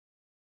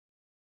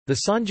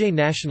The Sanjay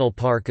National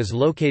Park is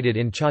located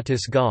in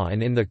Chhattisgarh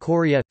and in the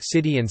Korea,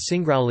 City and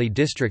Singrauli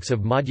districts of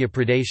Madhya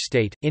Pradesh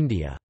state,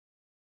 India.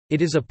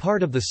 It is a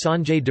part of the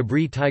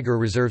Sanjay-Dubri Tiger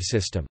Reserve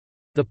system.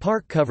 The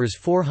park covers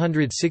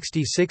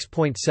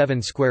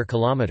 466.7 square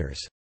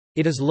kilometers.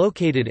 It is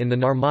located in the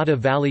Narmada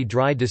Valley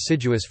dry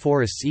deciduous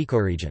forests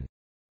ecoregion.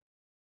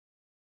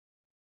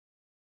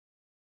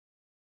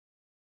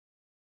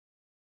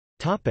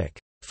 Topic: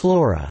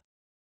 Flora.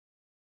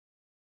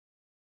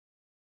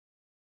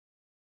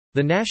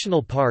 The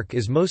national park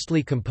is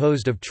mostly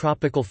composed of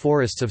tropical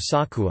forests of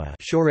sakua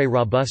Shorei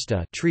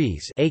robusta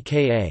trees,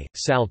 aka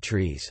sal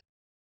trees.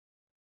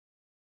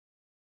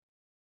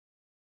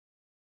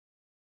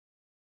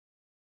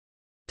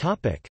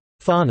 Topic: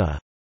 Fauna.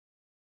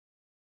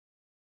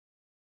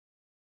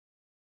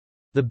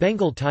 The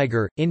Bengal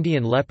tiger,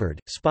 Indian leopard,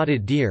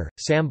 spotted deer,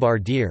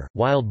 sambar deer,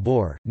 wild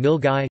boar,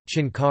 nilgai,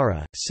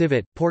 chinkara,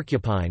 civet,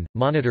 porcupine,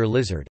 monitor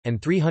lizard,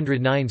 and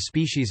 309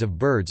 species of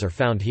birds are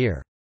found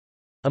here.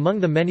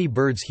 Among the many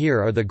birds here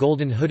are the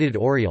golden hooded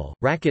oriole,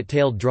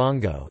 racket-tailed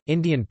drongo,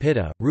 Indian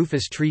pitta,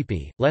 rufous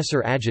treepie,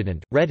 lesser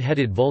adjutant,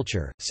 red-headed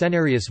vulture,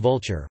 cenarius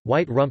vulture,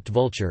 white-rumped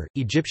vulture,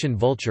 Egyptian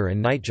vulture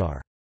and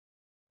nightjar.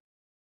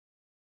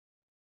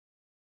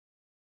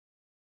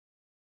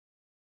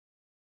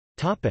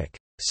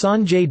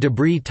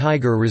 Sanjay-Dubri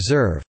Tiger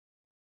Reserve.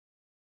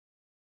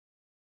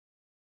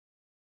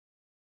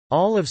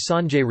 All of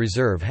Sanjay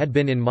Reserve had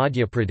been in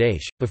Madhya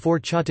Pradesh, before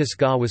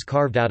Chhattisgarh was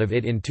carved out of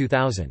it in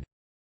 2000.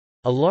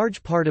 A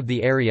large part of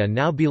the area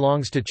now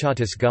belongs to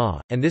Chhattisgarh,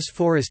 and this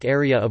forest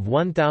area of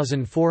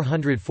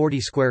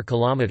 1,440 square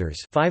kilometers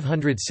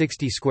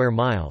 (560 square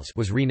miles)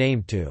 was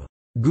renamed to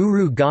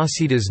Guru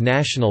Ghasidas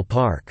National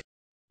Park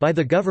by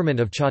the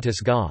government of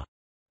Chhattisgarh.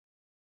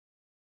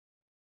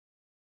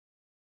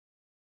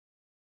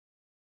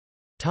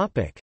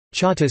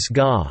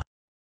 Chhattisgarh.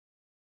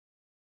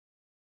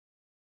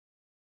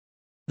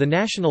 The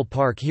national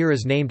park here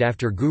is named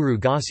after Guru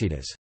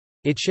Ghasidas.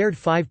 It shared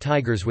 5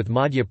 tigers with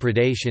Madhya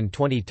Pradesh in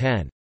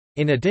 2010.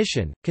 In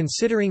addition,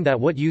 considering that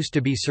what used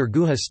to be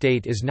Sarguja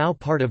state is now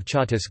part of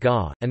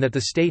Chhattisgarh, and that the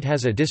state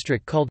has a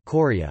district called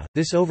Korea,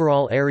 this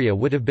overall area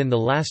would have been the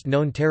last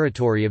known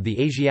territory of the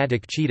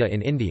Asiatic cheetah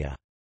in India.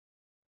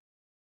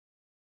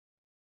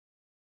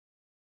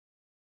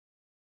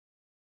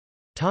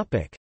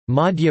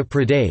 Madhya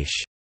Pradesh.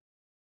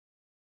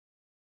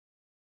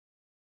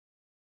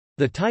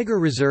 The Tiger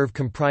Reserve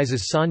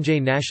comprises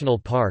Sanjay National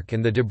Park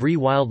and the Dubri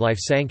Wildlife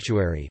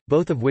Sanctuary,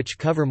 both of which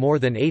cover more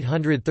than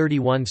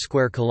 831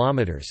 square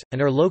kilometers,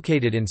 and are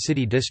located in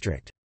City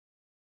District.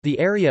 The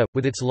area,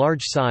 with its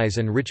large size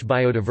and rich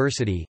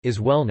biodiversity, is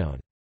well known.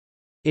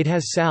 It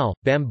has sal,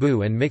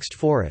 bamboo and mixed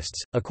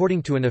forests.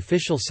 According to an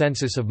official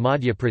census of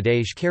Madhya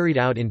Pradesh carried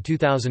out in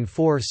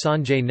 2004,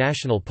 Sanjay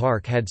National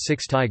Park had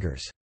 6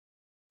 tigers.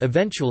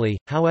 Eventually,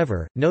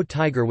 however, no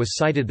tiger was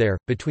sighted there,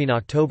 between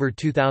October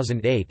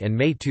 2008 and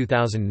May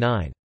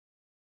 2009.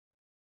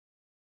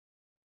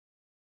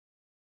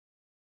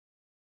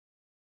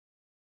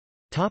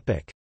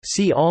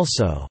 See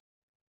also: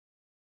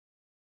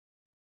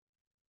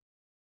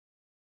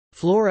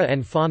 Flora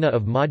and fauna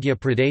of Madhya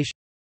Pradesh,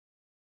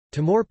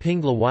 Timur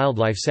Pingla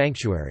Wildlife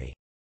Sanctuary.